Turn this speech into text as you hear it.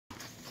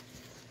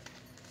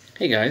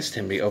Hey guys,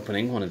 Tim be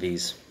opening one of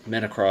these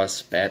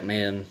MetaX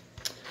Batman.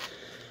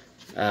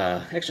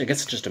 Actually, I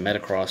guess it's just a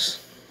MetaX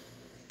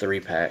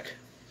 3-pack.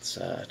 It's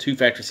 2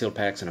 factory sealed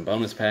packs and a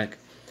bonus pack.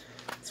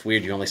 It's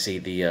weird you only see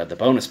the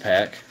bonus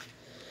pack,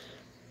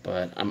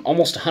 but I'm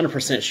almost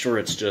 100% sure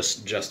it's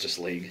just Justice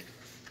League.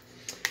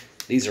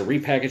 These are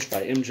repackaged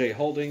by MJ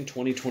Holding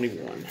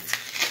 2021.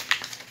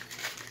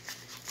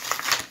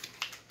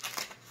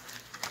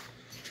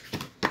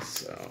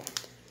 So,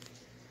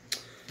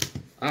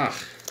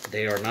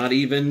 they are not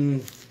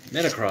even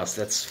MetaX.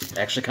 That's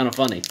actually kind of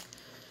funny.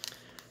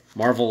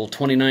 Marvel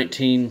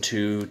 2019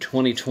 to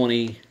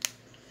 2020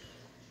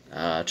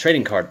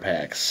 trading card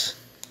packs.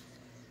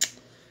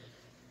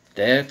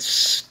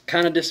 That's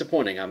kind of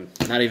disappointing, I'm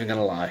not even going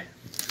to lie.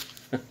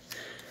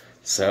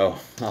 So,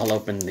 I'll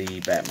open the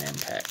Batman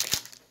pack.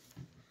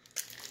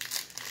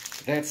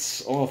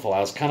 That's awful. I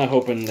was kind of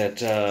hoping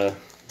that,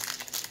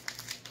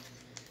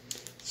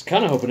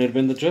 it had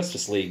been the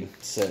Justice League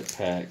set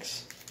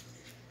packs.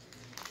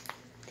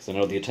 Because I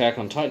know the Attack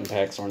on Titan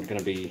packs aren't going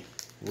to be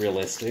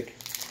realistic.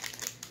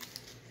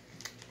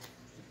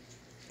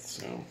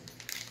 So.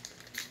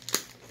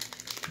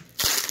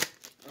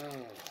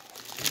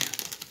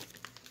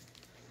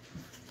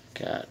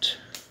 Got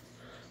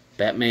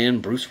Batman,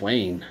 Bruce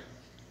Wayne.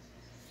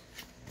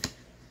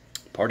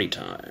 Party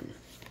Time.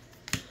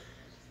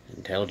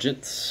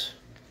 Intelligence.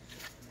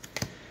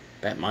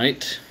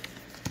 Batmite.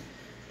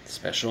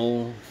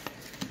 Special.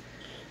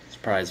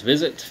 Surprise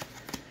Visit.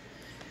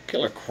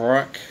 Killer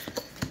Croc.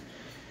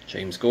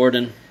 James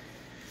Gordon.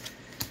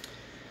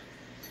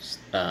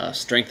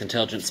 Strength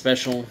Intelligence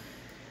Special.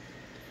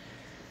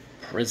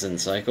 Prison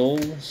Cycle.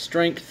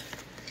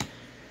 Strength.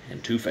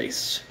 And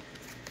Two-Face.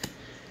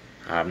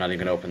 I'm not even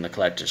going to open the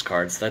collector's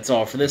cards. That's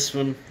all for this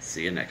one.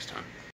 See you next time.